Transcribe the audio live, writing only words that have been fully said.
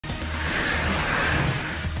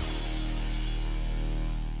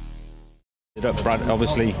Brad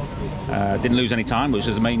obviously didn't lose any time, which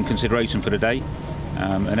was the main consideration for the day.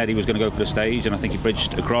 And Eddie was going to go for the stage, and I think he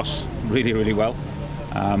bridged across really well.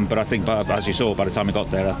 But I think, as you saw, by the time he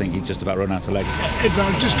got there, I think he just about run out of leg.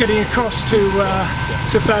 Just getting across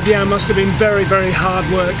to Fabian must have been very hard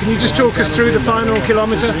work. Can you just talk us through the final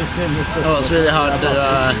kilometre? It was really hard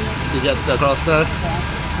to get across there,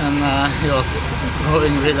 and he was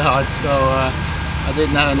going really hard. So I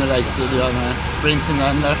didn't have any legs to do on a sprint in the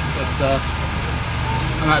end there, but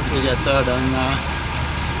I'm happy to get there. Then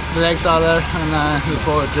the legs are there, and look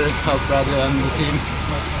forward to help Bradley and the team,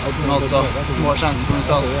 and also more chances for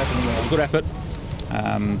myself. Good effort,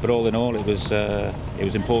 but all in all, it was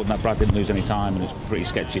important that Brad didn't lose any time, and it was pretty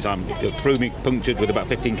sketchy time. Froome punctured with about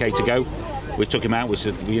 15k to go, which took him out, which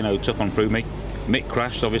was tough on Froome. Mick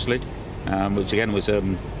crashed obviously, which again was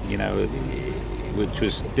which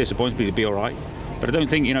was disappointing, but he'd be all right. But I don't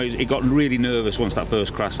think, he got really nervous once that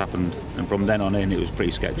first crash happened, and from then on in it was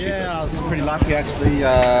pretty sketchy. Yeah, I was pretty lucky actually.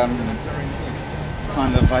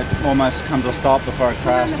 Kind of almost come to a stop before I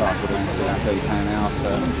crashed after doing 30k an hour. So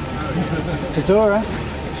it's a tour, eh?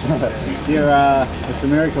 It's a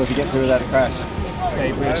miracle to get through without a crash.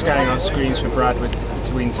 Dave, we were scanning our screens for Brad with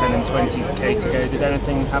between 10 and 20k to go. Did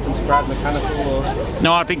anything happen to Brad mechanical? Or?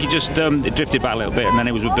 No, I think he just it drifted back a little bit, and then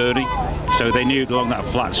it was with Bernie. So they knew along that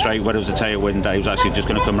flat straight where there was a tailwind that he was actually just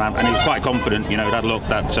going to come around, and he was quite confident. That look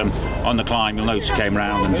that on the climb, you'll notice he came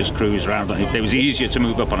around and just cruised around. It was easier to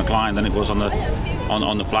move up on a climb than it was on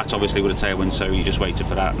the flat, obviously with a tailwind. So you just waited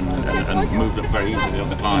for that and moved up very easily on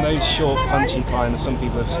the climb. On those short, punchy climbs, some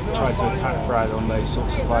people have tried to attack Brad on those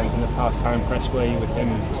sorts of climbs in the past. How impressed were you with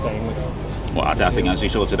him staying with? Well, I think as you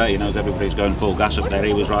saw today, as everybody's going full gas up there,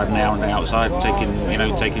 he was riding there on the outside,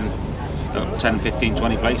 taking 10, 15,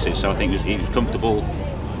 20 places. So I think he was comfortable.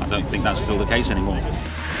 I don't think that's still the case anymore.